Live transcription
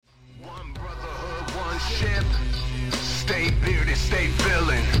ship. Stay bearded, stay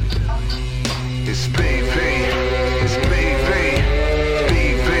villain. It's BV, it's BV,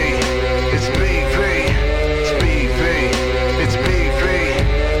 BV, it's BV, it's BV, it's BV,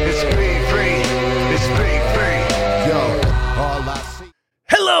 it's BV, it's BV. Yo, all I see.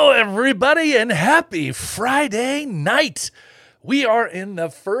 Hello, everybody, and happy Friday night. We are in the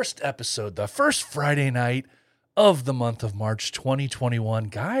first episode, the first Friday night of the month of March 2021.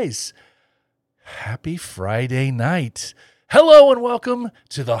 Guys, happy Friday night. Hello and welcome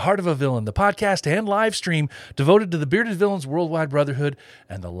to The Heart of a Villain, the podcast and live stream devoted to the bearded villains' worldwide brotherhood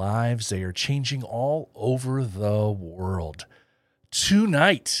and the lives they are changing all over the world.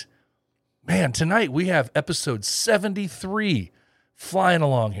 Tonight we have episode 73 flying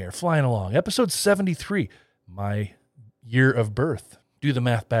along. Episode 73, my year of birth. Do the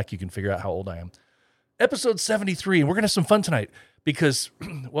math back, you can figure out how old I am. Episode 73, and we're going to have some fun tonight because,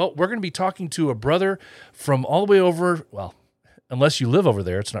 well, we're going to be talking to a brother from all the way over, well, unless you live over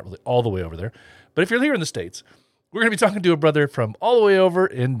there, it's not really all the way over there. But if you're here in the States, we're going to be talking to a brother from all the way over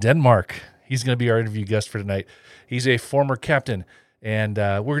in Denmark. He's going to be our interview guest for tonight. He's a former captain, and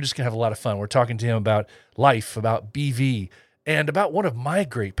we're just going to have a lot of fun. We're talking to him about life, about BV, and about one of my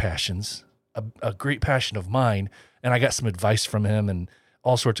great passions, a great passion of mine. And I got some advice from him and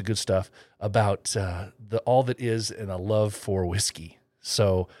all sorts of good stuff about all that is and a love for whiskey.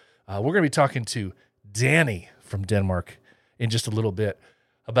 So we're going to be talking to Danny from Denmark in just a little bit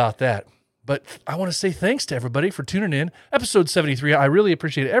about that. But I want to say thanks to everybody for tuning in. Episode 73, I really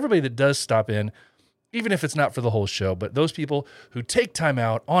appreciate everybody that does stop in, even if it's not for the whole show, but those people who take time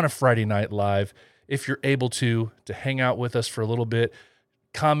out on a Friday night live, if you're able to hang out with us for a little bit,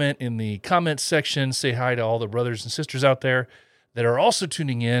 comment in the comments section, say hi to all the brothers and sisters out there that are also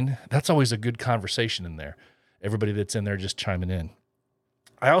tuning in. That's always a good conversation in there. Everybody that's in there just chiming in.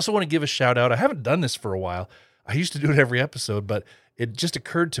 I also want to give a shout out. I haven't done this for a while. I used to do it every episode, but it just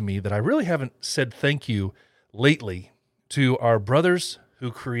occurred to me that I really haven't said thank you lately to our brothers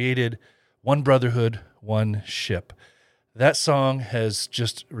who created One Brotherhood, One Ship. That song has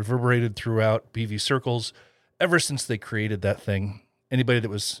just reverberated throughout BV circles ever since they created that thing. Anybody that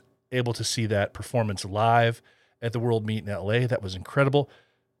was able to see that performance live at the World Meet in LA, that was incredible.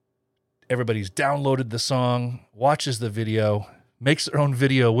 Everybody's downloaded the song, watches the video, makes their own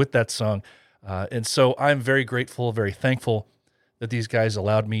video with that song. And so I'm very grateful, very thankful that these guys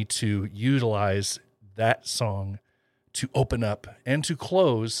allowed me to utilize that song to open up and to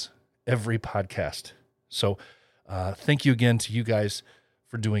close every podcast. So thank you again to you guys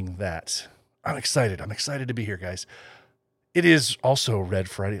for doing that. I'm excited to be here, guys. It is also Red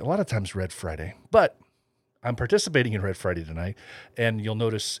Friday, a lot of times Red Friday, but I'm participating in Red Friday tonight, and you'll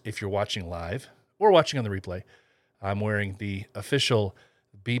notice if you're watching live or watching on the replay, I'm wearing the official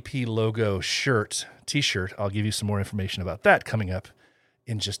BP logo t-shirt. I'll give you some more information about that coming up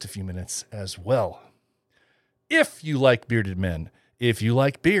in just a few minutes as well. If you like bearded men, if you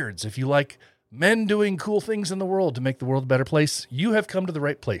like beards, if you like men doing cool things in the world to make the world a better place, you have come to the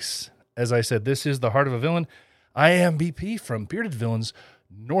right place. As I said, this is The Heart of a Villain. I am BP from Bearded Villains,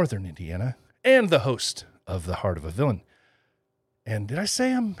 Northern Indiana, and the host of The Heart of a Villain. And did I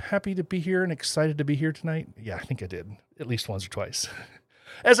say I'm happy to be here and excited to be here tonight? Yeah, I think I did, at least once or twice.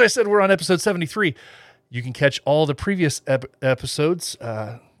 As I said, we're on episode 73. You can catch all the previous episodes.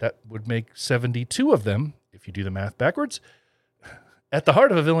 That would make 72 of them, if you do the math backwards, at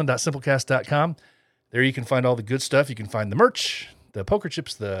theheartofavillain.simplecast.com. There you can find all the good stuff. You can find the merch, the poker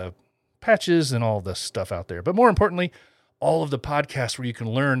chips, the patches, and all the stuff out there. But more importantly, all of the podcasts where you can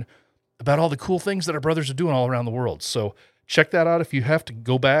learn about all the cool things that our brothers are doing all around the world. So check that out if you have to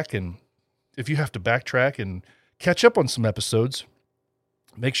go back and if you have to backtrack and catch up on some episodes.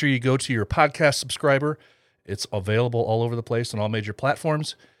 Make sure you go to your podcast subscriber. It's available all over the place on all major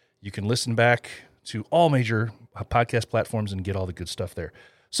platforms. You can listen back to all major podcast platforms and get all the good stuff there.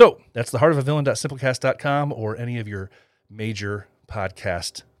 So that's theheartofavillain.simplecast.com or any of your major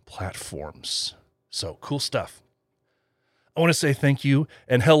podcast platforms. So cool stuff. I want to say thank you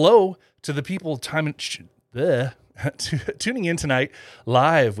and hello to the people tuning in tonight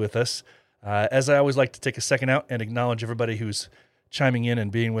live with us. As I always like to take a second out and acknowledge everybody who's chiming in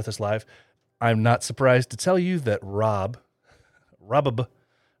and being with us live. I'm not surprised to tell you that Rob from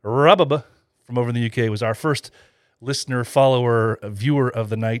over in the UK was our first listener, follower, viewer of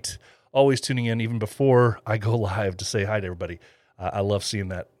the night, always tuning in even before I go live to say hi to everybody. I love seeing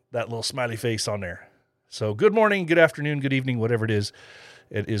that little smiley face on there. So good morning, good afternoon, good evening, whatever it is.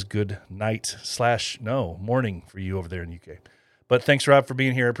 It is good night / morning for you over there in the UK. But thanks, Rob, for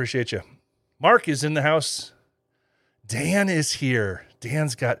being here. I appreciate you. Mark is in the house. Dan is here. Dan.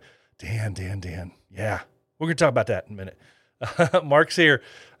 Yeah, We're going to talk about that in a minute. Mark's here.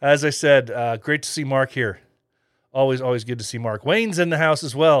 As I said, great to see Mark here. Always good to see Mark. Wayne's in the house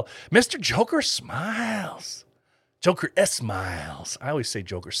as well. Mr. Joker smiles. Joker smiles. I always say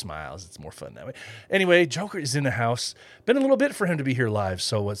Joker smiles. It's more fun that way. Anyway, Joker is in the house. Been a little bit for him to be here live,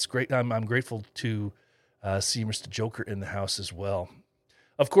 so it's great. I'm grateful to see Mr. Joker in the house as well.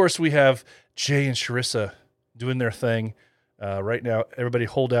 Of course, we have Jay and Sharissa doing their thing right now. Everybody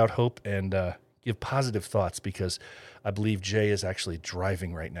hold out hope and give positive thoughts, because I believe Jay is actually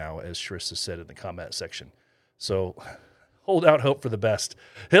driving right now, as Sharissa said in the comment section. So hold out hope for the best.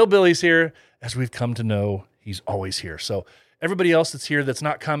 Hillbilly's here, as we've come to know. He's always here. So everybody else that's here that's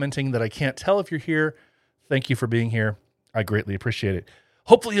not commenting, that I can't tell if you're here, thank you for being here. I greatly appreciate it.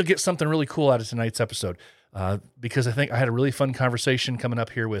 Hopefully you'll get something really cool out of tonight's episode, because I think I had a really fun conversation coming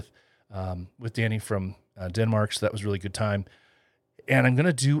up here with Danny from Denmark, so that was a really good time. And I'm going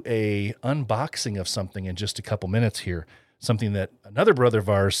to do a unboxing of something in just a couple minutes here, something that another brother of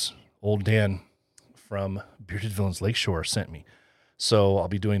ours, old Dan from Bearded Villains Lakeshore, sent me. So I'll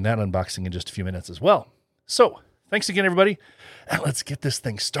be doing that unboxing in just a few minutes as well. So thanks again, everybody, and let's get this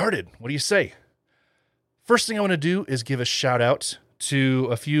thing started. What do you say? First thing I want to do is give a shout out to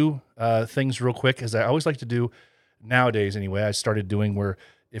a few things real quick, as I always like to do nowadays anyway. I started doing where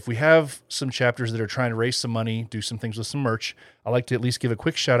if we have some chapters that are trying to raise some money, do some things with some merch, I like to at least give a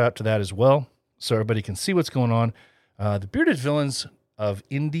quick shout out to that as well, so everybody can see what's going on. The Bearded Villains of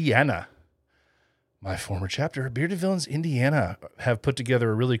Indiana, my former chapter, Bearded Villains Indiana, have put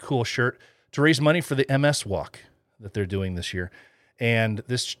together a really cool shirt to raise money for the MS Walk that they're doing this year. And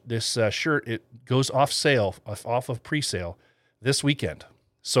this shirt, it goes off of pre-sale this weekend.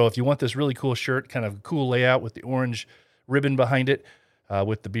 So if you want this really cool shirt, kind of cool layout with the orange ribbon behind it,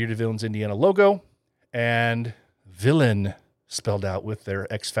 with the Bearded Villains Indiana logo, and villain spelled out with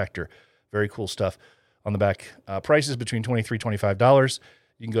their X Factor. Very cool stuff on the back. Prices between $23, $25.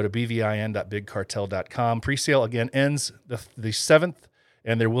 You can go to bvin.bigcartel.com. Pre-sale, again, ends the 7th,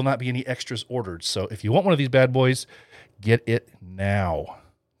 and there will not be any extras ordered. So if you want one of these bad boys, get it now.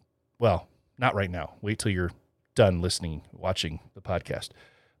 Well, not right now. Wait till you're done watching the podcast.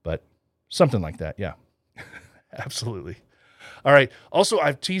 But something like that, yeah. Absolutely. All right. Also,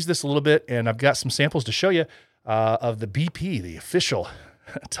 I've teased this a little bit, and I've got some samples to show you of the BP, the official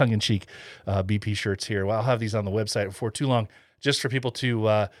tongue-in-cheek BP shirts here. Well, I'll have these on the website before too long, just for people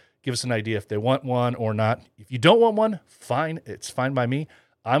to give us an idea if they want one or not. If you don't want one, fine. It's fine by me.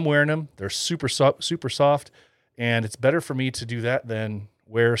 I'm wearing them. They're super soft, and it's better for me to do that than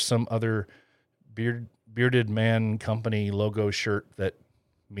wear some other bearded man company logo shirt that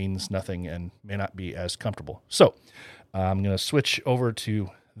means nothing and may not be as comfortable. So I'm going to switch over to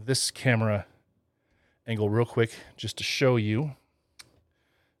this camera angle real quick just to show you,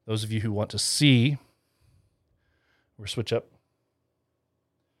 those of you who want to see. We'll switch up.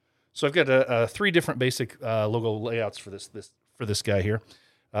 So I've got 3 different basic logo layouts for this guy here,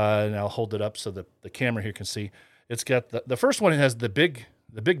 and I'll hold it up so that the camera here can see. It's got the first one. It has the big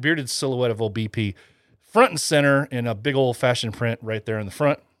bearded silhouette of old BP front and center in a big old fashioned print right there in the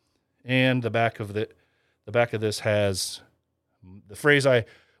front, and the back of this has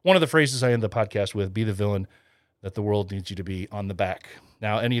one of the phrases I end the podcast with: "Be the villain that the world needs you to be," on the back.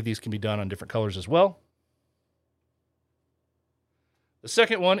 Now, any of these can be done on different colors as well. The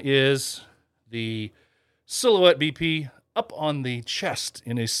second one is the silhouette BP up on the chest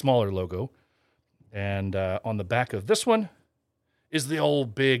in a smaller logo. And on the back of this one is the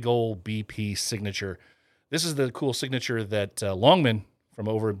big old BP signature. This is the cool signature that Longman from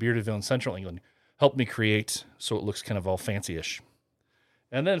over at Beardedville in Central England helped me create, so it looks kind of all fancy-ish.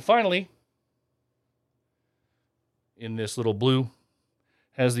 And then finally, in this little blue,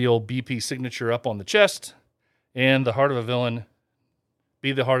 has the old BP signature up on the chest, and the heart of a villain.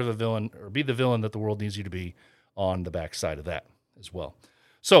 Be the heart of a villain, or be the villain that the world needs you to be, on the back side of that as well.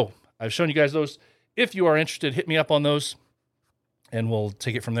 So I've shown you guys those. If you are interested, hit me up on those, and we'll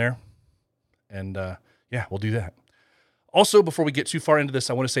take it from there. And we'll do that. Also, before we get too far into this,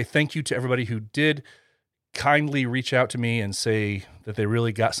 I want to say thank you to everybody who did kindly reach out to me and say that they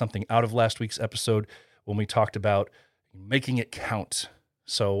really got something out of last week's episode when we talked about making it count.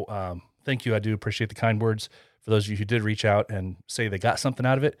 So thank you. I do appreciate the kind words. For those of you who did reach out and say they got something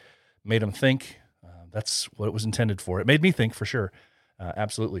out of it, made them think, that's what it was intended for. It made me think, for sure.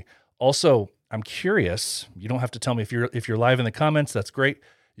 Absolutely. Also, I'm curious. You don't have to tell me if you're live in the comments. That's great.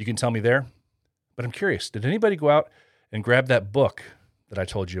 You can tell me there. But I'm curious. Did anybody go out and grab that book that I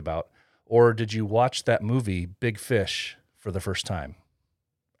told you about? Or did you watch that movie, Big Fish, for the first time?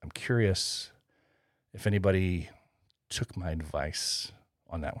 I'm curious if anybody took my advice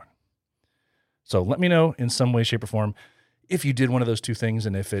on that one. So let me know in some way, shape, or form if you did one of those two things,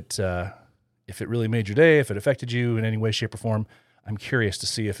 and if it really made your day, if it affected you in any way, shape, or form. I'm curious to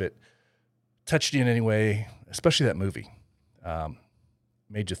see if it touched you in any way, especially that movie,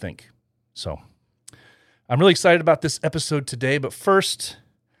 made you think. So I'm really excited about this episode today, but first,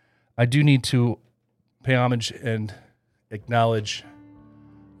 I do need to pay homage and acknowledge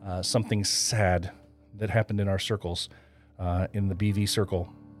something sad that happened in our circles, in the BV circle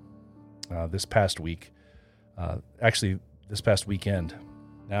this past week. Actually, this past weekend.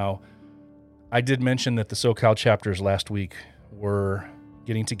 Now, I did mention that the SoCal chapters last week were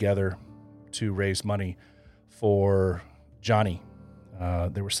getting together to raise money for Johnny.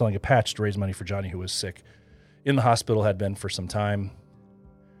 They were selling a patch to raise money for Johnny, who was sick in the hospital, had been for some time.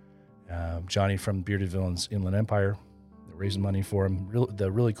 Johnny from Bearded Villains Inland Empire. They're raising money for him,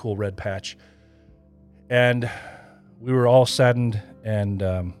 the really cool red patch. And we were all saddened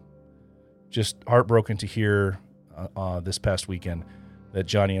and just heartbroken to hear this past weekend that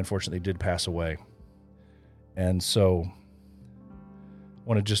Johnny unfortunately did pass away. And so I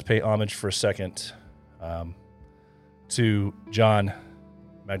want to just pay homage for a second to John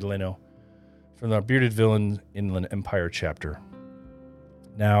Magdaleno from the Bearded Villain Inland Empire chapter.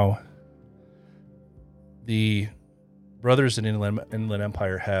 Now, the brothers in Inland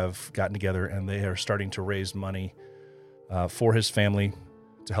Empire have gotten together and they are starting to raise money for his family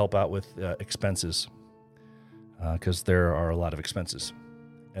to help out with expenses, because there are a lot of expenses.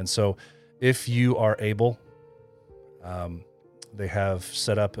 And so if you are able, they have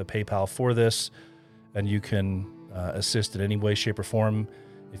set up a PayPal for this, and you can assist in any way, shape, or form.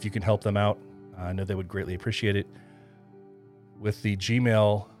 If you can help them out, I know they would greatly appreciate it. With the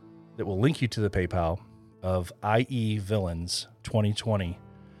Gmail that will link you to the PayPal of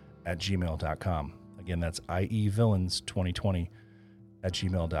ievillains2020@gmail.com. Again, that's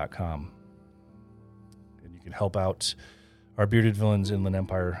ievillains2020@gmail.com. And you can help out our Bearded Villains Inland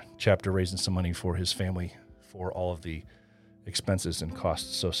Empire chapter, raising some money for his family for all of the expenses and costs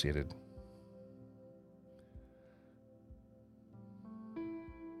associated.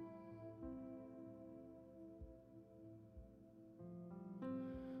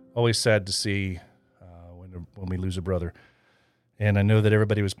 Always sad to see when we lose a brother. And I know that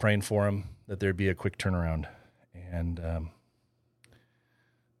everybody was praying for him, that there'd be a quick turnaround. And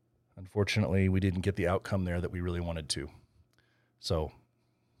unfortunately, we didn't get the outcome there that we really wanted to. So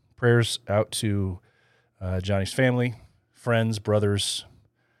prayers out to Johnny's family, friends, brothers,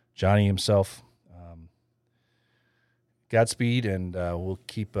 Johnny himself. Godspeed, and we'll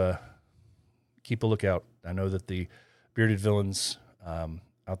keep a lookout. I know that the Bearded Villains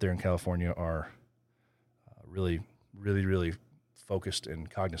out there in California are really, really, really focused and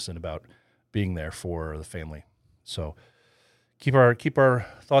cognizant about being there for the family. So keep our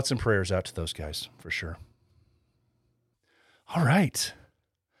thoughts and prayers out to those guys for sure. All right.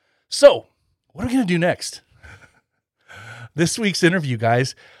 So what are we going to do next? This week's interview,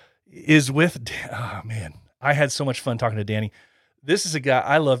 guys, is with, I had so much fun talking to Danny. This is a guy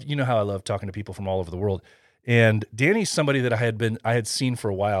I love. You know how I love talking to people from all over the world. And Danny's somebody that I had seen for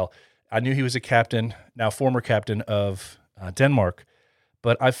a while. I knew he was a captain, now former captain of Denmark,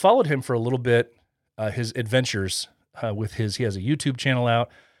 but I followed him for a little bit, his adventures he has a YouTube channel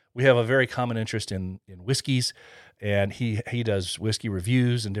out. We have a very common interest in whiskeys, and he does whiskey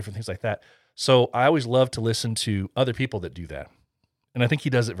reviews and different things like that. So I always love to listen to other people that do that. And I think he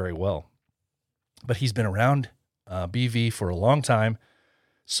does it very well. But he's been around BV for a long time.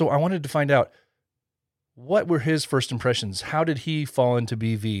 So I wanted to find out, what were his first impressions? How did he fall into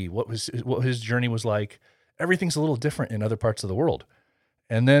BV? What his journey was like? Everything's a little different in other parts of the world.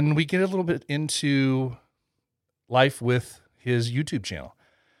 And then we get a little bit into life with his YouTube channel.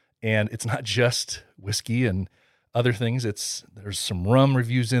 And it's not just whiskey and other things. There's some rum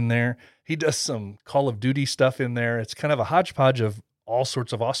reviews in there. He does some Call of Duty stuff in there. It's kind of a hodgepodge of all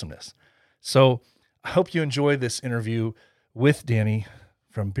sorts of awesomeness. So I hope you enjoy this interview with Danny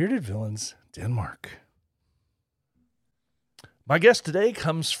from Bearded Villains, Denmark. My guest today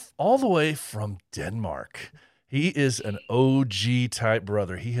comes all the way from Denmark. He is an OG type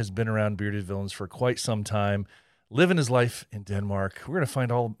brother. He has been around Bearded Villains for quite some time, living his life in Denmark. We're going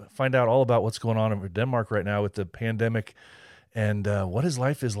to find out all about what's going on in Denmark right now with the pandemic, and what his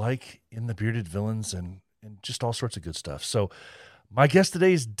life is like in the Bearded Villains, and just all sorts of good stuff. So my guest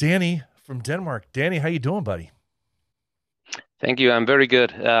today is Danny from Denmark. Danny, how you doing, buddy? Thank you. I'm very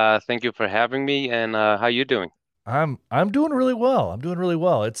good. Thank you for having me. And how you doing? I'm doing really well.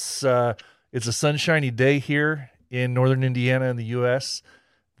 It's a sunshiny day here in northern Indiana in the U.S.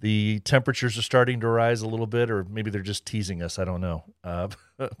 the temperatures are starting to rise a little bit, or maybe they're just teasing us. I don't know.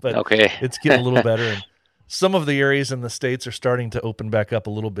 But Okay. it's getting a little better, and some of the areas in the States are starting to open back up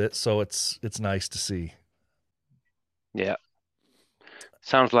a little bit. So it's nice to see. Yeah.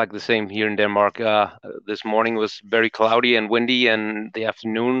 Sounds like the same here in Denmark. This morning was very cloudy and windy, and the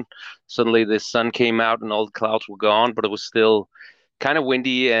afternoon, suddenly the sun came out and all the clouds were gone, but it was still kind of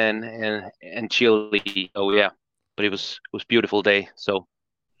windy and chilly. Oh yeah, but it was beautiful day. So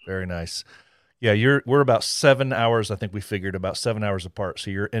Very nice. Yeah, we're about 7 hours. I think we figured about 7 hours apart. So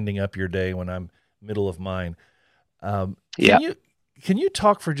you're ending up your day when I'm middle of mine. Um, yeah, can you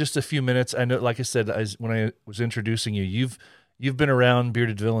talk for just a few minutes? I know, like I said, when I was introducing you, you've been around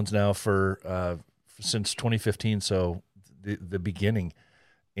Bearded Villains now for since 2015, so the beginning,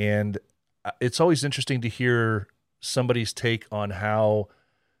 and it's always interesting to hear somebody's take on how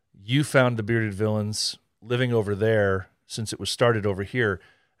you found the Bearded Villains living over there since it was started over here.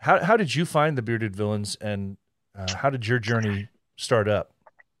 How did you find the Bearded Villains, and how did your journey start up?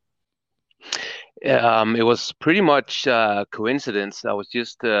 it was pretty much coincidence. I was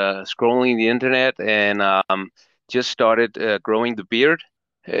just scrolling the internet and just started growing the beard.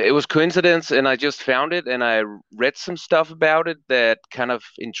 It was coincidence, and I just found it, and I read some stuff about it that kind of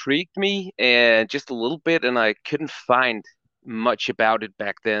intrigued me, and just a little bit, and I couldn't find much about it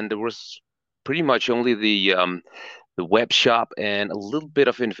back then. There was pretty much only the web shop and a little bit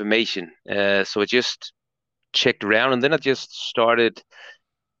of information. So I just checked around, and then I just started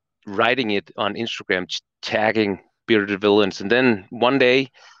writing it on Instagram, tagging Bearded Villains, and then one day.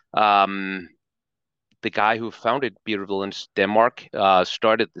 Um, the guy who founded Beer Villains Denmark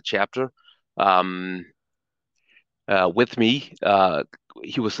started the chapter um, with me.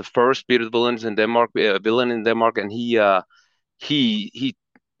 He was the first Beer Villains in Denmark, villain in Denmark, and he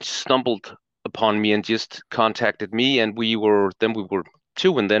stumbled upon me and just contacted me, and we were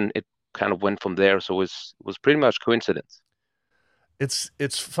two, and then it kind of went from there. So it was pretty much coincidence.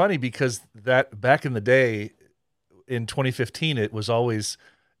 It's funny because that back in the day in 2015,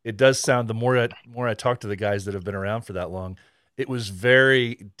 it does sound, the more I talk to the guys that have been around for that long, it was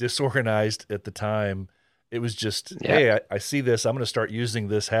very disorganized at the time. It was just, Yeah, hey, I see this, I'm going to start using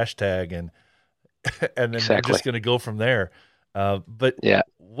this hashtag, and and then we're exactly. just going to go from there. But Yeah.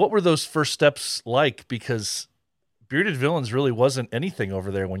 what were those first steps like? Because Bearded Villains really wasn't anything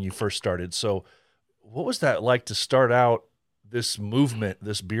over there when you first started. So what was that like to start out this movement,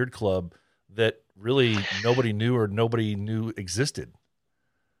 this beard club that really nobody knew existed?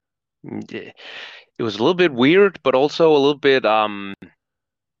 Yeah. It was a little bit weird, but also a little bit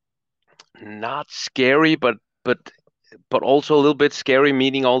not scary, but but also a little bit scary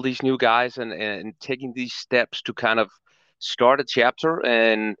meeting all these new guys and taking these steps to kind of start a chapter.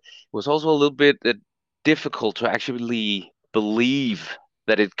 And it was also a little bit difficult to actually believe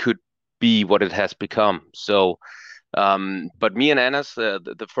that it could be what it has become. So, but me and Anas,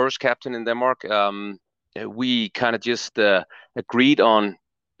 the first captain in Denmark, we kind of just agreed on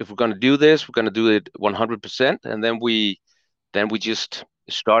if we're going to do this, we're going to do it 100%. And then we just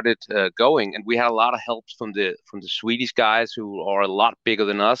started going, and we had a lot of help from the Swedish guys who are a lot bigger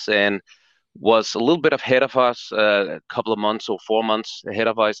than us and was a little bit ahead of us, a couple of months or 4 months ahead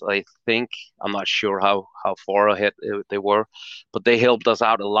of us, I think. I'm not sure how far ahead they were, but they helped us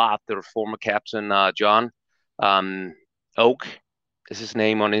out a lot. Their former captain, John um, Oak is his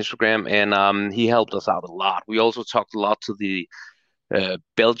name on Instagram, and he helped us out a lot. We also talked a lot to the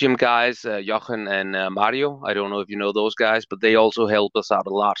Belgium guys, Jochen and Mario. I don't know if you know those guys, but they also helped us out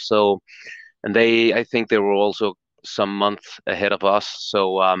a lot. So, and I think they were also some months ahead of us.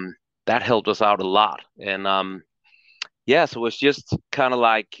 So that helped us out a lot. And yeah, so it's just kind of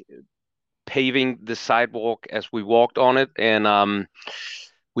like paving the sidewalk as we walked on it. And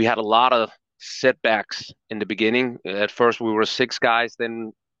we had a lot of setbacks in the beginning. At first, we were six guys,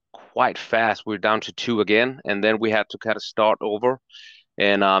 then quite fast, we were down to two again. And then we had to kind of start over.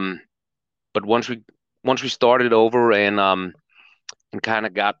 And but once we started over and kind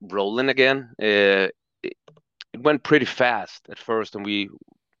of got rolling again, it went pretty fast at first, and we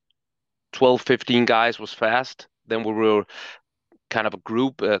 12, 15 guys was fast. Then we were kind of a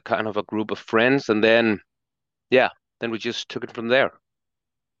group of friends, and then yeah, then we just took it from there.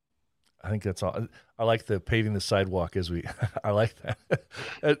 I think that's all. I like the paving the sidewalk as we. I like that.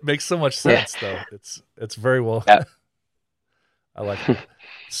 It makes so much Yeah, sense, though. It's very well. yeah. I like that.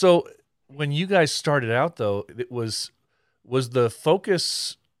 So when you guys started out, though, was the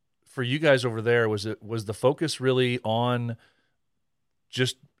focus for you guys over there? Was the focus really on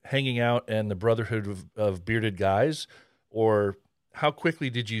just hanging out and the brotherhood of bearded guys, or how quickly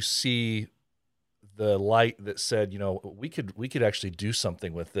did you see the light that said, we could actually do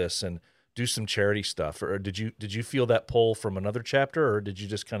something with this and do some charity stuff? Or did you feel that pull from another chapter, or did you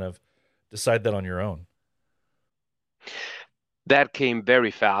just kind of decide that on your own? That came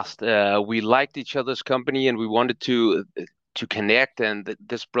very fast. We liked each other's company, and we wanted to connect and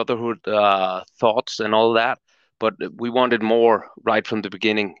this brotherhood thoughts and all that. But we wanted more right from the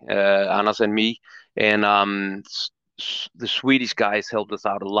beginning, Anas and me. And the Swedish guys helped us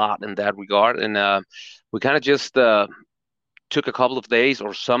out a lot in that regard. And we kind of just took a couple of days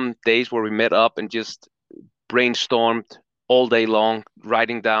or some days where we met up and just brainstormed all day long,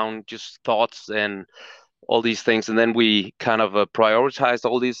 writing down just thoughts and all these things, and then we kind of prioritized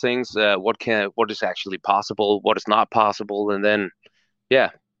all these things. What is actually possible, what is not possible, and then yeah,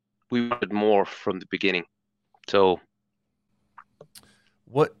 we wanted more from the beginning. So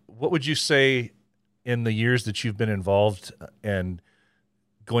What would you say in the years that you've been involved, and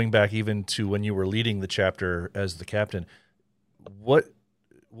going back even to when you were leading the chapter as the captain, what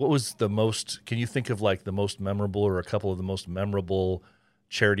what was the most, can you think of like the most memorable or a couple of the most memorable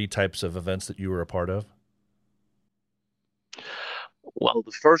charity types of events that you were a part of? well,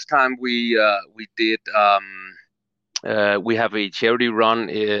 the first time we did we have a charity run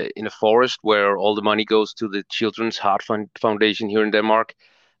in a forest where all the money goes to the Children's Heart Foundation here in Denmark.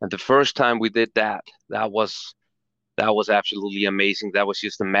 And the first time we did that, that was absolutely amazing. That was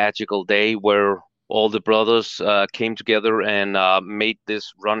just a magical day where all the brothers came together and made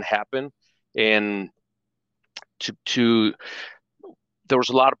this run happen. And to there was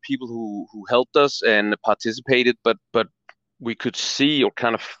a lot of people who helped us and participated, but we could see or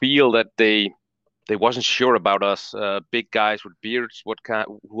kind of feel that they wasn't sure about us. Big guys with beards,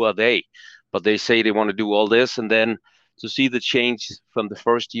 who are they? But they say they want to do all this, and then to see the change from the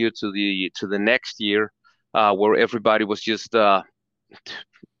first year to the next year, where everybody was just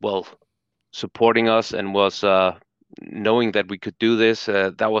well supporting us and was knowing that we could do this.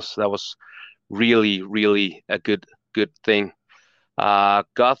 That was really a good thing.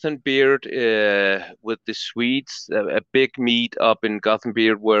 Gothenburg with the Swedes, a big meet up in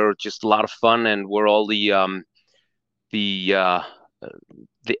Gothenburg where just a lot of fun and where all the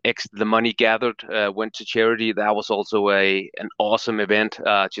the money gathered went to charity. That was also a an awesome event,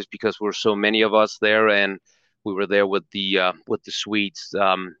 just because we're so many of us there, and we were there with the Swedes,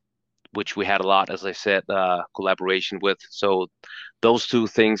 which we had a lot, as I said, collaboration with. So those two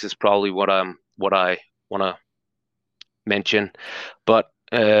things is probably what I want to mention. But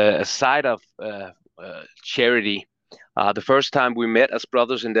aside of charity, the first time we met as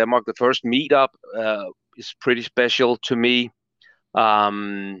brothers in Denmark, the first meetup is pretty special to me.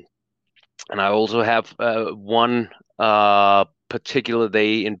 And I also have one particular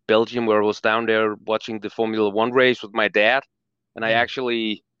day in Belgium where I was down there watching the Formula One race with my dad, and I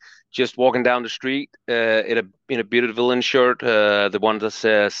actually just walking down the street in a bearded villain shirt, the one that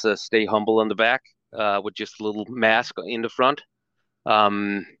says "Stay humble" on the back, with just a little mask in the front.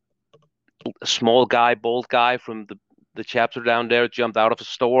 Um, a small guy, bald guy from the chapter down there jumped out of a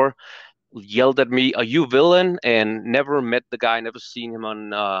store, yelled at me, "Are you villain?" And never met the guy, never seen him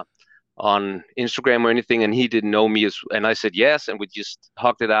on Instagram or anything, and he didn't know me and I said yes, and we just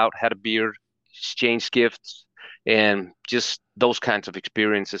hugged it out, had a beer, exchanged gifts, and just those kinds of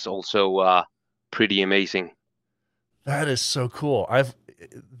experiences also pretty amazing. That is so cool.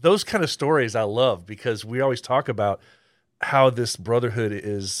 Those kind of stories I love, because we always talk about how this brotherhood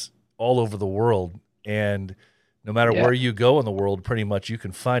is all over the world, and no matter Yeah, where you go in the world, pretty much you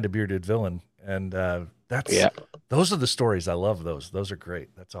can find a bearded villain, and yeah, those are the stories I love. Those are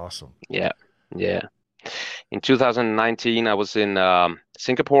great. That's awesome. yeah, yeah. In 2019, I was in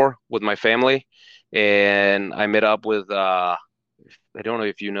Singapore with my family, and I met up with I don't know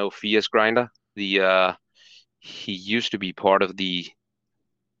if you know Fias Grinder. The He used to be part of the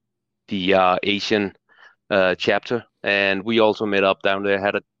Asian chapter, and we also met up down there,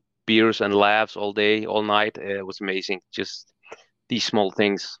 had a beers and laughs all day, all night. It was amazing. Just these small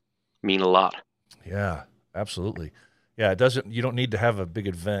things mean a lot. Yeah, absolutely. Yeah, it doesn't. You don't need to have a big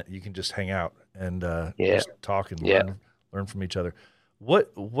event. You can just hang out and Yeah, just talk and yeah. learn from each other.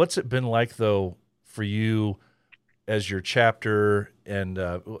 What's it been like though for you as your chapter, and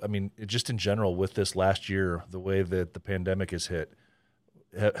I mean just in general with this last year, the way that the pandemic has hit?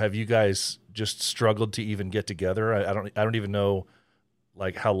 Have you guys just struggled to even get together? I don't even know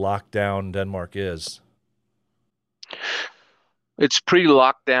like how locked down Denmark is. It's pretty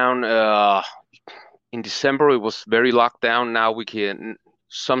locked down. In December, it was very locked down. Now we can,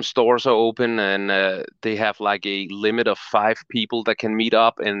 some stores are open and they have like a limit of 5 people that can meet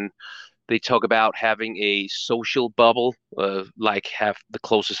up, and they talk about having a social bubble, like have the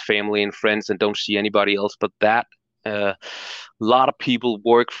closest family and friends and don't see anybody else but that. A lot of people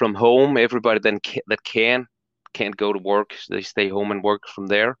work from home. Everybody then that can't go to work. They stay home and work from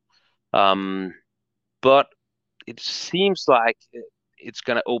there. Um, but it seems like it's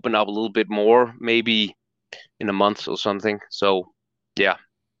gonna open up a little bit more, maybe in a month or something. So yeah,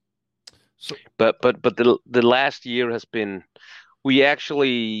 So but the last year has been we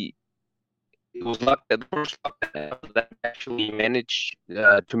actually it was luck that the first lockdown that we actually managed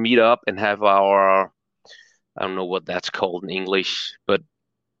to meet up and have our I don't know what that's called in English, but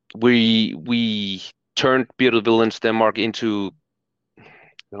we turned Bearded Villains Denmark into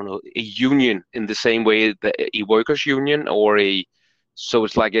I don't know a union in the same way that a workers union or a so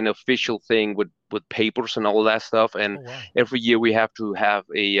it's like an official thing with papers and all that stuff. And oh wow. every year we have to have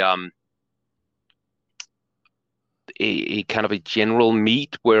a kind of a general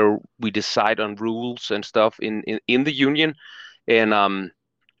meet where we decide on rules and stuff in the union. And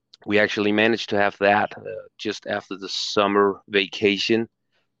we actually managed to have that just after the summer vacation,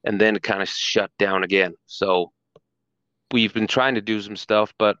 and then it kind of shut down again. So we've been trying to do some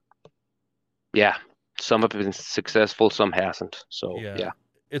stuff, but yeah, some have been successful, some hasn't. So Yeah. yeah,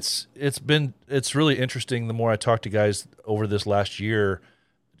 It's really interesting the more I talk to guys over this last year,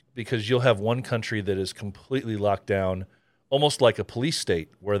 because you'll have one country that is completely locked down, almost like a police state,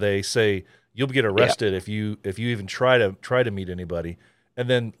 where they say you'll get yeah, arrested if you even try to meet anybody. And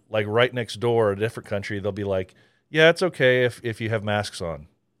then like right next door, a different country, they'll be like, yeah, it's okay if you have masks on.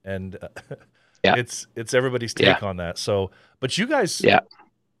 And yeah, it's everybody's yeah, take on that. So, but you guys, yeah.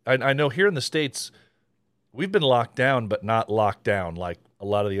 I know here in the States, we've been locked down, but not locked down like a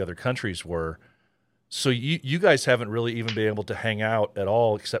lot of the other countries were. So you guys haven't really even been able to hang out at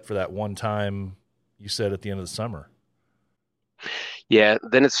all, except for that one time you said at the end of the summer. Yeah,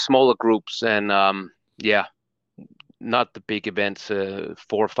 then it's smaller groups and yeah, not the big events, 4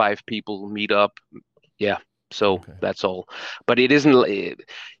 or 5 people meet up. Yeah, so Okay. that's all. But it isn't.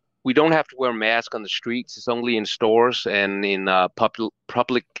 We don't have to wear masks on the streets. It's only in stores and in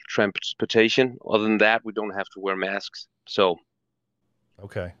public transportation. Other than that, we don't have to wear masks. So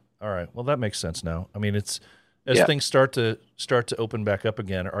Okay. All right. Well, that makes sense now. I mean, it's as yeah, things start to open back up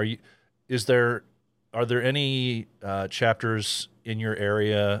again. Is there are there any chapters in your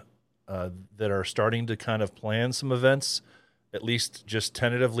area that are starting to kind of plan some events, at least just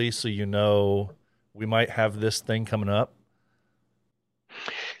tentatively, so you know we might have this thing coming up?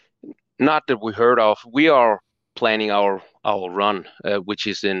 not that we heard of. We are planning our run, which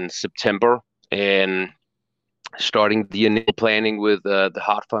is in September, and starting the initial planning with the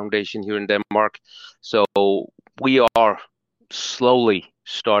Heart Foundation here in Denmark. So we are slowly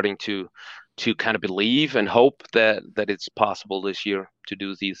starting to kind of believe and hope that it's possible this year to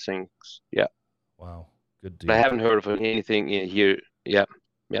do these things. Yeah, Wow. Good but I deal. haven't heard of anything in here. Yeah,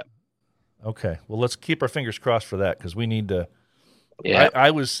 yeah, Okay. Well, let's keep our fingers crossed for that because we need to. yeah, I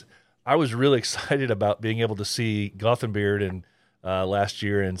was really excited about being able to see Gothenbeard and last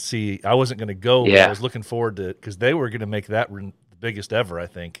year and see. I wasn't going to go, but I yeah, was looking forward to it because they were going to make that the biggest ever, I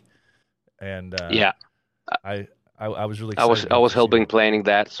think. And yeah. I, I was really I excited was to be I able was to see helping that. planning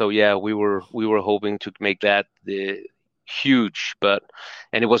that. So yeah, we were hoping to make that the huge, but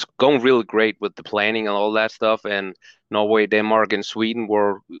and it was going really great with the planning and all that stuff. And Norway, Denmark, and Sweden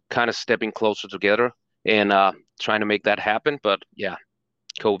were kind of stepping closer together and trying to make that happen. But yeah,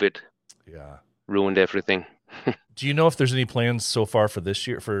 COVID Yeah. ruined everything. Do you know if there's any plans so far for this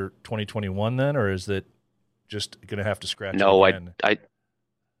year for 2021 then, or is it just going to have to scratch it No, again? I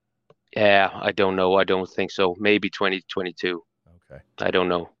yeah, I don't know. I don't think so. Maybe 2022. Okay. I don't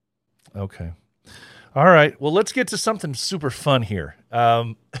know. Okay. All right. Well, let's get to something super fun here.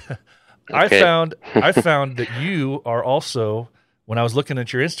 I Okay. found I found that you are also, when I was looking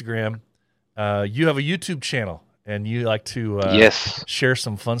at your Instagram, you have a YouTube channel and you like to Yes. share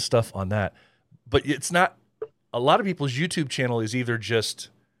some fun stuff on that. But it's not a lot of people's YouTube channel is either just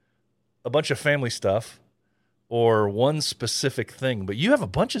a bunch of family stuff or one specific thing. But you have a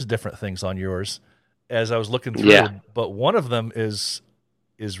bunch of different things on yours as I was looking through. Yeah. But one of them is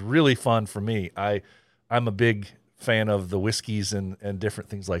really fun for me. I'm a big fan of the whiskeys and different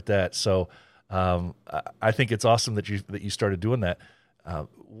things like that. So I think it's awesome that you started doing that.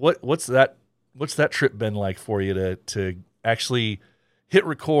 What's that trip been like for you to actually hit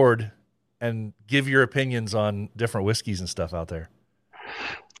record and give your opinions on different whiskeys and stuff out there?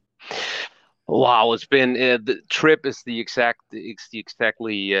 Wow, it's been the trip is the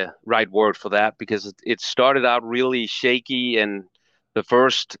exactly right word for that because it started out really shaky and the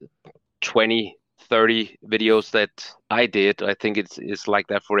first 20, 30 videos that I did. I think it's like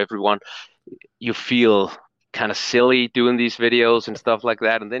that for everyone. You feel kind of silly doing these videos and stuff like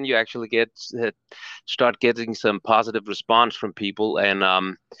that, and then you actually start getting some positive response from people, and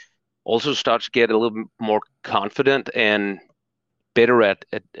also start to get a little bit more confident and better at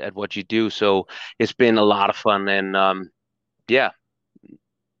what you do. So it's been a lot of fun, and yeah,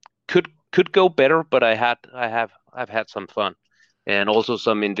 could go better, but I've had some fun, and also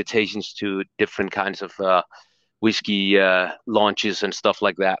some invitations to different kinds of whiskey launches and stuff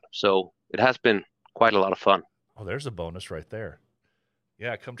like that. So it has been quite a lot of fun. Oh, there's a bonus right there.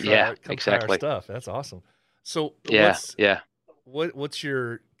 Yeah, Yeah, try our exactly. stuff. That's awesome. So Yeah, yeah. what's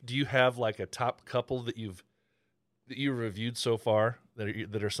your, do you have like a top couple that you reviewed so far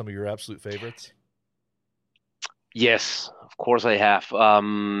that are some of your absolute favorites? Yes, of course I have.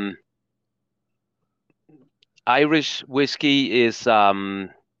 Irish whiskey is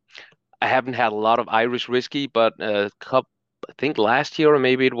I haven't had a lot of Irish whiskey, but I think last year or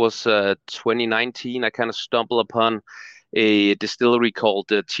maybe it was 2019, I kind of stumbled upon a distillery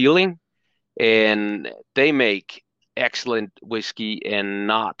called Teeling, and they make excellent whiskey and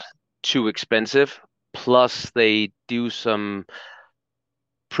not too expensive. Plus, they do some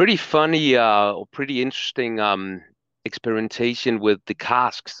pretty funny or pretty interesting experimentation with the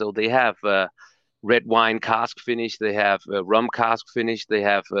casks. So they have red wine cask finish, they have rum cask finish, they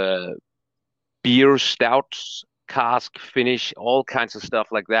have beer stouts cask finish, all kinds of stuff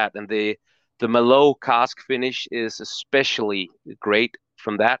like that. And the Merlot cask finish is especially great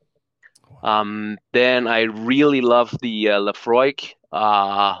from that. Then I really love the Lafroig,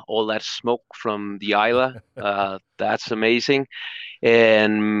 all that smoke from the Isla. That's amazing.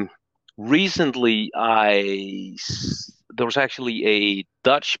 And recently, there was actually a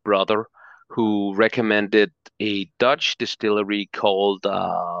Dutch brother who recommended a Dutch distillery called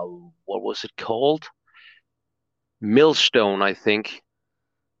what was it called? Millstone, I think.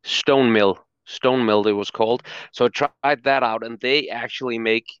 Stone Mill. Stone Mill it was called. So I tried that out, and they actually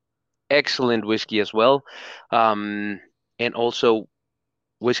make excellent whiskey as well. And also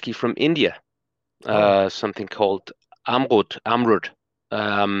whiskey from India, Oh, something called Amrut.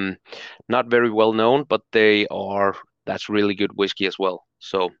 Um, Not very well known, but that's really good whiskey as well.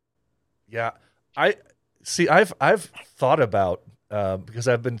 So yeah. I see. I've thought about because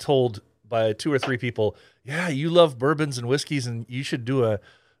I've been told by two or three people, yeah, you love bourbons and whiskeys, and you should do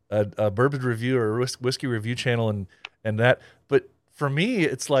a bourbon review or a whiskey review channel and that. But for me,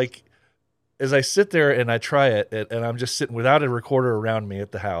 it's like as I sit there and I try it, and I'm just sitting without a recorder around me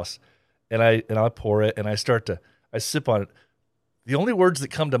at the house, and I pour it and I sip on it. The only words that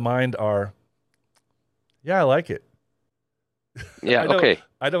come to mind are, "Yeah, I like it." yeah, I don't okay.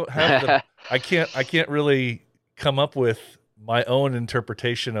 I don't have the I can't really come up with my own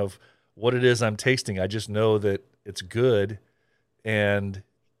interpretation of what it is I'm tasting. I just know that it's good and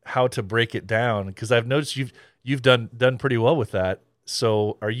how to break it down because I've noticed you've done pretty well with that.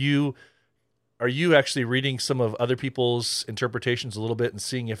 So are you actually reading some of other people's interpretations a little bit and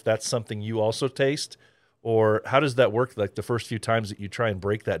seeing if that's something you also taste? Or how does that work like the first few times that you try and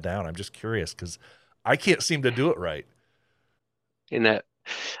break that down? I'm just curious because I can't seem to do it right. In that,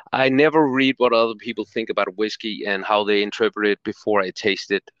 I never read what other people think about whiskey and how they interpret it before I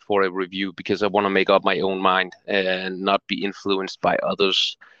taste it for a review because I want to make up my own mind and not be influenced by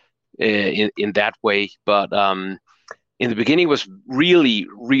others in that way. But in the beginning, it was really,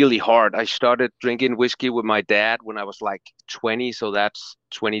 really hard. I started drinking whiskey with my dad when I was like 20, so that's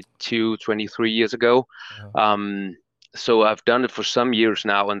 22, 23 years ago. Uh, Um, so I've done it for some years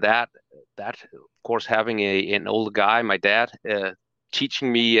now, and that of course having an older guy, my dad,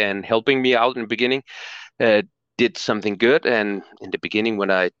 teaching me and helping me out in the beginning, uh, did something good. And in the beginning,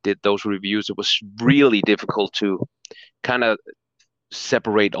 when I did those reviews, it was really difficult to kind of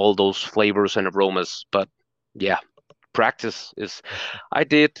separate all those flavors and aromas. But yeah, practice is. I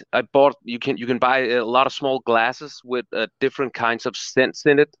bought. You can buy a lot of small glasses with different kinds of scents,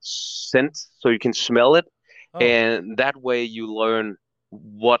 so you can smell it, oh, and that way you learn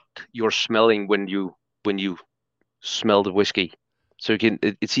what you're smelling when you smell the whiskey. So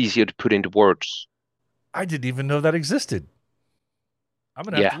it's easier to put into words. I didn't even know that existed. I'm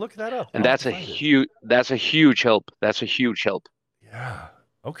gonna have to Yeah, look that up. and I'll have to find it. that's a huge help. That's a huge help. Yeah.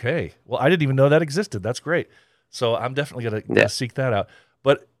 Okay. Well, I didn't even know that existed. That's great. So I'm definitely gonna Yeah. seek that out.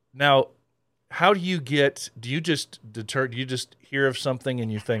 But now, how do you get? Do you just hear of something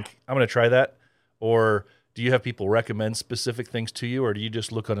and you think I'm gonna try that, or do you have people recommend specific things to you, or do you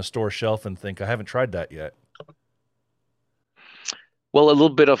just look on a store shelf and think I haven't tried that yet? Well, a little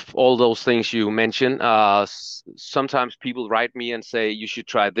bit of all those things you mentioned. Sometimes people write me and say, you should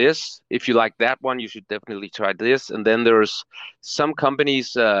try this. If you like that one, you should definitely try this. And then there's some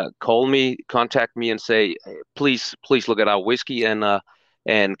companies contact me and say, "Hey, please look at our whiskey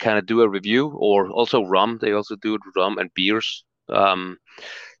and kind of do a review, or also rum. They also do rum and beers.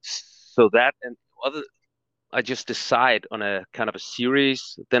 So that and other I just decide on a kind of a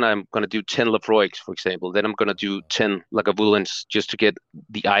series. Then I'm going to do 10 Lafroigs, for example. Then I'm going to do 10 Lagavulins just to get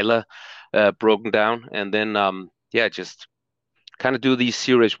the Isla broken down. And then, just kind of do these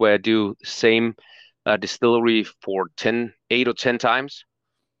series where I do same distillery for 8 or 10 times.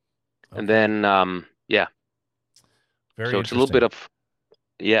 And Okay. then, Very so it's a little bit interesting. of,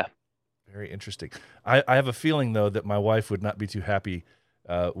 yeah, Very interesting. I have a feeling though that my wife would not be too happy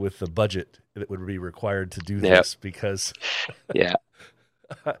with the budget that would be required to do yeah, this because yeah.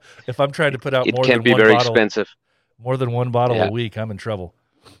 if I'm trying to put out It can be very expensive. more than one bottle a Yeah, week, I'm in trouble.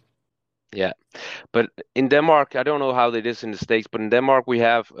 yeah. But in Denmark, I don't know how it is in the States, but in Denmark we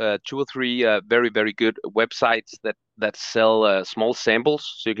have two or three very, very good websites that sell small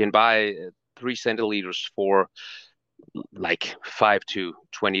samples. So you can buy 3 centiliters for like $5 to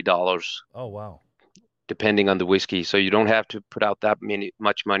 $20, Oh wow. depending on the whiskey. So you don't have to put out that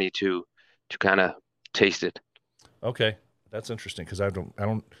much money to kind of taste it. Okay, that's interesting because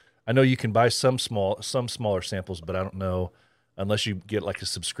I know you can buy some smaller samples, but I don't know unless you get like a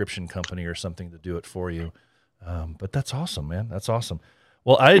subscription company or something to do it for you. But that's awesome, man. That's awesome.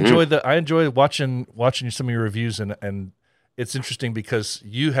 Well, Mhm. I enjoy watching some of your reviews and it's interesting because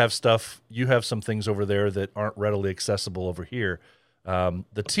you have some things over there that aren't readily accessible over here.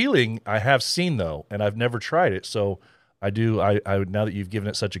 The Teeling I have seen though, and I've never tried it. So I now that you've given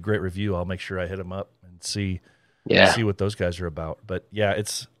it such a great review, I'll make sure I hit them up and Yeah, see what those guys are about. But yeah,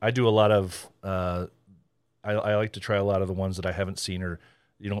 I do a lot of I like to try a lot of the ones that I haven't seen or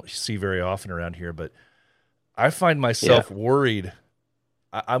you don't see very often around here. But I find yeah, myself worried.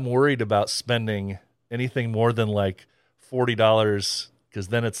 I'm worried about spending anything more than like $40 because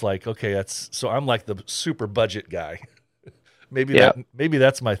then it's like okay, that's so I'm like the super budget guy. yeah. Maybe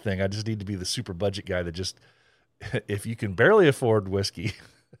that's my thing. I just need to be the super budget guy that just if you can barely afford whiskey,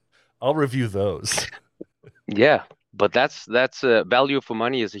 I'll review those. Yeah, but that's value for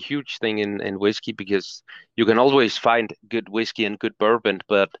money is a huge thing in whiskey because you can always find good whiskey and good bourbon,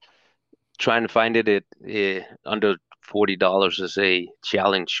 but trying to find it at under $40 is a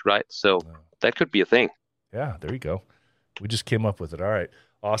challenge, right? So that could be a thing. Yeah, there you go. We just came up with it. All right.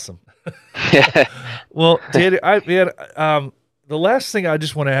 Awesome. Yeah, Well, Danny, the last thing I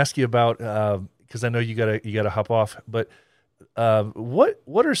just want to ask you about, because I know you gotta hop off, but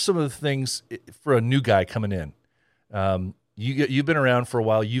what are some of the things for a new guy coming in? You've been around for a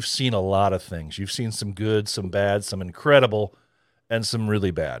while. You've seen a lot of things. You've seen some good, some bad, some incredible, and some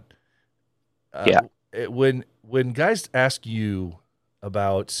really bad. yeah. When guys ask you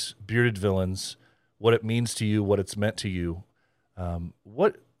about bearded villains, what it means to you, what it's meant to you,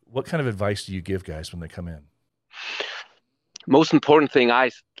 what kind of advice do you give guys when they come in? Most important thing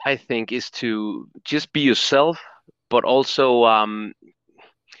I think is to just be yourself, but also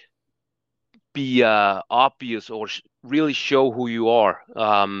be obvious or really show who you are.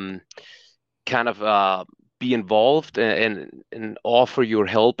 Kind of be involved and offer your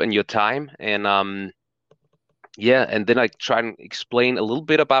help and your time and then I try and explain a little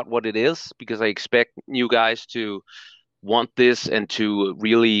bit about what it is because I expect new guys to want this and to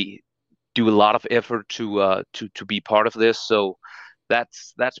really do a lot of effort to be part of this. So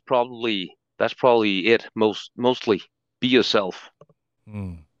that's probably it mostly be yourself.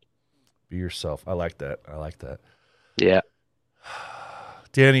 Mm, be yourself. I like that. I like that. Yeah.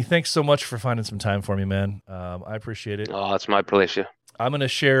 Danny, thanks so much for finding some time for me, man. I appreciate it. Oh, it's my pleasure. I'm going to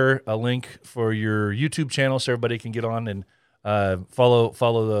share a link for your YouTube channel so everybody can get on and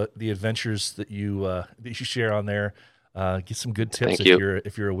follow the adventures that you share on there. Get some good tips Thank you.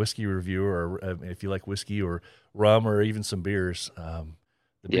 if you're a whiskey reviewer or if you like whiskey or rum or even some beers. The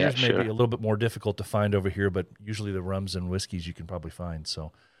Yeah, beers may be sure. a little bit more difficult to find over here, but usually the rums and whiskeys you can probably find.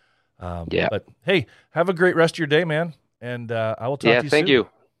 So, Yeah. but hey, have a great rest of your day, man, and I will talk Yeah, to you thank soon. you.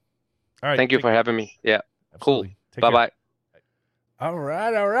 All right, Thank you for having me. Yeah. Cool. absolutely. Take care. Bye-bye. All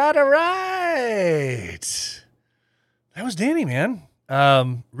right, all right, all right. That was Danny, man.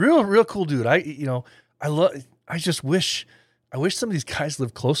 Real cool dude. I just wish some of these guys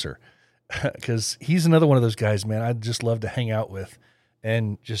lived closer because he's another one of those guys, man. I'd just love to hang out with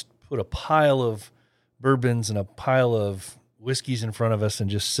and just put a pile of bourbons and a pile of whiskeys in front of us and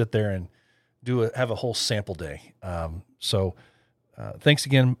just sit there and have a whole sample day. Thanks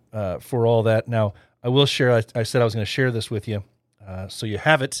again for all that. Now, I will share. I said I was going to share this with you. So you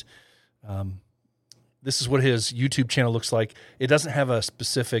have it. This is what his YouTube channel looks like. It doesn't have a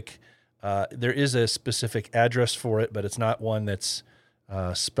specific, there is a specific address for it, but it's not one that's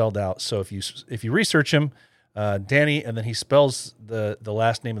spelled out. So if you research him, Danny, and then he spells the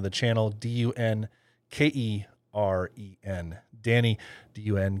last name of the channel, Dunkeren. Danny,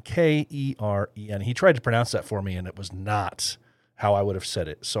 Dunkeren. He tried to pronounce that for me, and it was not how I would have said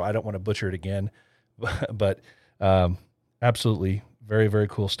it. So I don't want to butcher it again, but absolutely very, very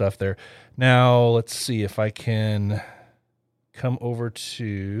cool stuff there. Now let's see if I can come over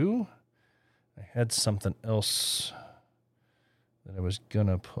to, I had something else that I was going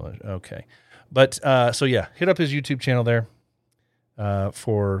to push. Okay. But so yeah, hit up his YouTube channel there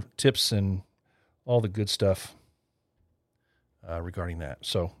for tips and all the good stuff regarding that.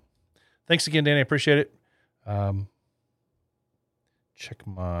 So thanks again, Danny. I appreciate it. Check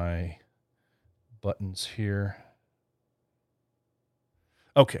my buttons here.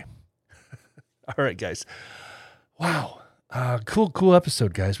 Okay. All right, guys. Wow. Cool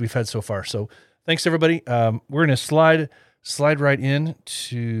episode, guys, we've had so far. So thanks, everybody. We're going to slide right in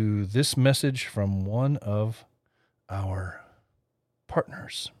to this message from one of our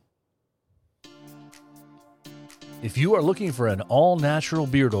partners. If you are looking for an all-natural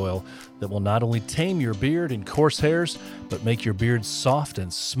beard oil that will not only tame your beard and coarse hairs, but make your beard soft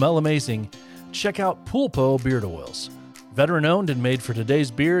and smell amazing, check out Pulpo Beard Oils. Veteran-owned and made for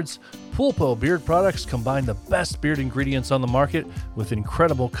today's beards, Pulpo beard products combine the best beard ingredients on the market with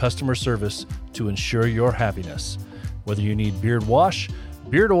incredible customer service to ensure your happiness. Whether you need beard wash,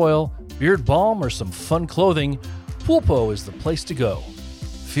 beard oil, beard balm, or some fun clothing, Pulpo is the place to go.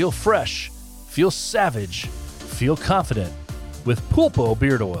 Feel fresh, feel savage, feel confident with Pulpo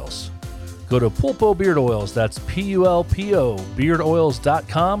Beard Oils. Go to Pulpo Beard Oils, that's Pulpo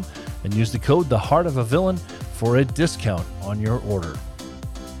beardoils.com, and use the code The Heart of a Villain for a discount on your order.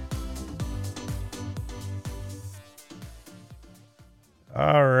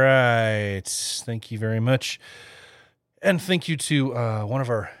 All right. Thank you very much. And thank you to one of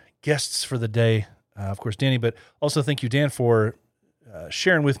our guests for the day, of course, Danny, but also thank you, Dan, for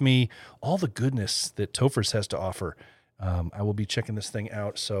sharing with me all the goodness that Topher's has to offer. I will be checking this thing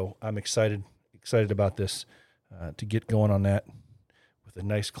out, so I'm excited about this to get going on that with a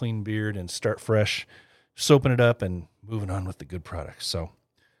nice clean beard and start fresh, soaping it up and moving on with the good products. So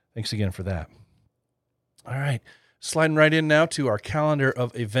thanks again for that. All right. Sliding right in now to our calendar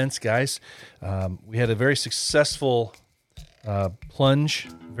of events, guys. We had a very successful plunge,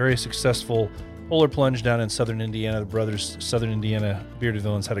 very successful polar plunge down in Southern Indiana. The brothers, Southern Indiana Bearded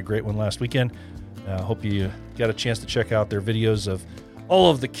Villains, had a great one last weekend. Hope you got a chance to check out their videos of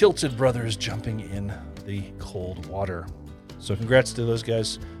all of the kilted brothers jumping in the cold water. So congrats to those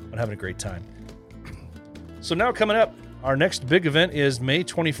guys on having a great time. So now coming up, our next big event is May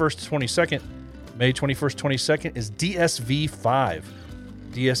 21st to 22nd. May 21st, 22nd is DSV5.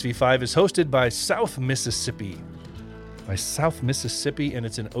 DSV5 is hosted by South Mississippi, and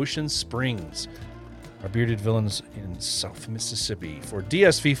it's in Ocean Springs. Our Bearded Villains in South Mississippi for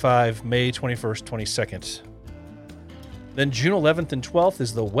DSV5, May 21st, 22nd. Then June 11th and 12th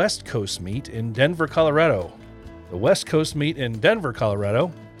is the West Coast Meet in Denver, Colorado. The West Coast Meet in Denver,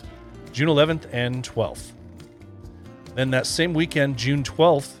 Colorado, June 11th and 12th. Then that same weekend, June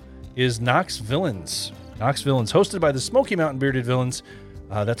 12th, is Knox Villains. Knox Villains, hosted by the Smoky Mountain Bearded Villains.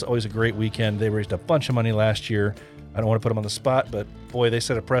 That's always a great weekend. They raised a bunch of money last year. I don't want to put them on the spot, but boy, they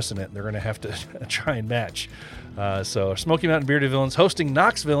set a precedent. They're going to have to try and match. So Smoky Mountain Bearded Villains hosting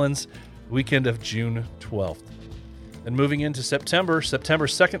Knox Villains, weekend of June 12th. Then moving into September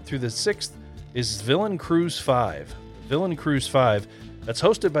 2nd through the 6th is Villain Cruise 5. Villain Cruise 5. That's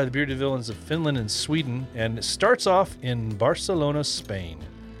hosted by the Bearded Villains of Finland and Sweden, and it starts off in Barcelona, Spain.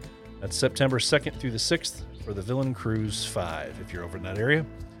 That's September 2nd through the 6th for the Villain Cruise 5, if you're over in that area.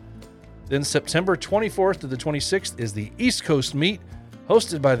 Then September 24th to the 26th is the East Coast Meet,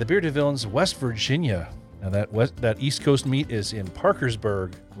 hosted by the Bearded Villains of West Virginia. Now that East Coast Meet is in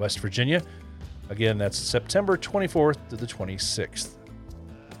Parkersburg, West Virginia. Again, that's September 24th to the 26th.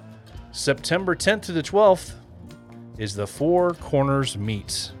 September 10th to the 12th is the Four Corners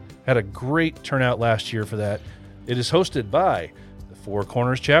Meet. Had a great turnout last year for that. It is hosted by the Four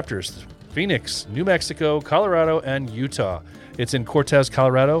Corners chapters, Phoenix, New Mexico, Colorado, and Utah. It's in Cortez,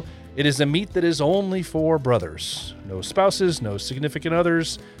 Colorado. It is a meet that is only for brothers. No spouses, no significant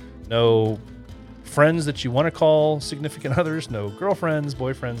others, no friends that you want to call significant others, no girlfriends,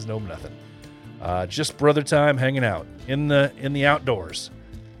 boyfriends, no nothing. Just brother time hanging out in the outdoors.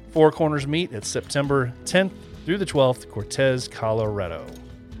 Four Corners Meet. It's September 10th through the 12th, Cortez, Colorado.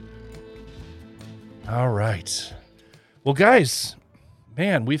 All right. Well, guys,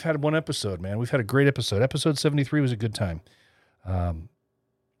 man, we've had one episode, man. We've had a great episode. Episode 73 was a good time.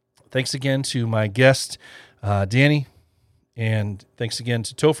 Thanks again to my guest, Danny, and thanks again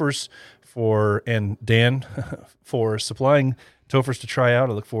to Tophers and Dan for supplying Tophers to try out.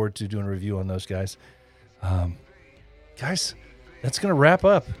 I look forward to doing a review on those guys. Guys, that's going to wrap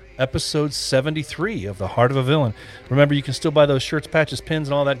up episode 73 of The Heart of a Villain. Remember, you can still buy those shirts, patches, pins,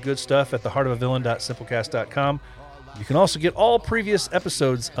 and all that good stuff at theheartofavillain.simplecast.com. You can also get all previous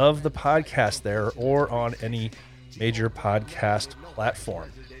episodes of the podcast there or on any major podcast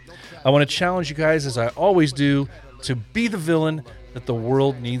platform. I want to challenge you guys, as I always do, to be the villain that the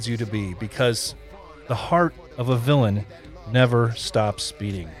world needs you to be, because the heart of a villain never stops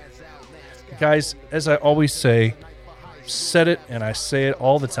beating. Guys, as I always say, said it and I say it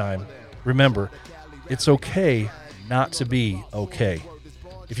all the time, remember, it's okay not to be okay.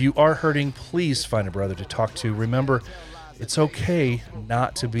 If you are hurting, please find a brother to talk to. Remember, it's okay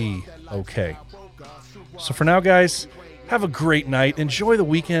not to be okay. So for now, guys, have a great night. Enjoy the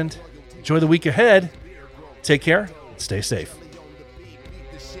weekend. Enjoy the week ahead. Take care. Stay safe.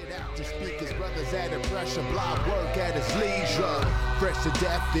 Fresh to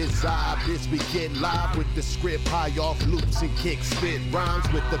death is obvious. We get live with the script, high off loops and kick spit rhymes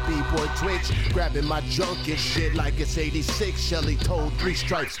with the b-boy Twitch, grabbing my junk and shit like it's 86. Shelly told 3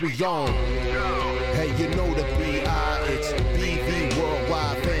 stripes we on. Hey, you know the B.I. It's BV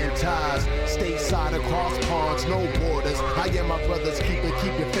worldwide fantasy. Stateside across ponds, no borders. I am my brother's keeper.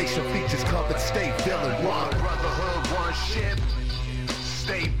 Keep your facial features covered. Stay feeling one brotherhood, one shit.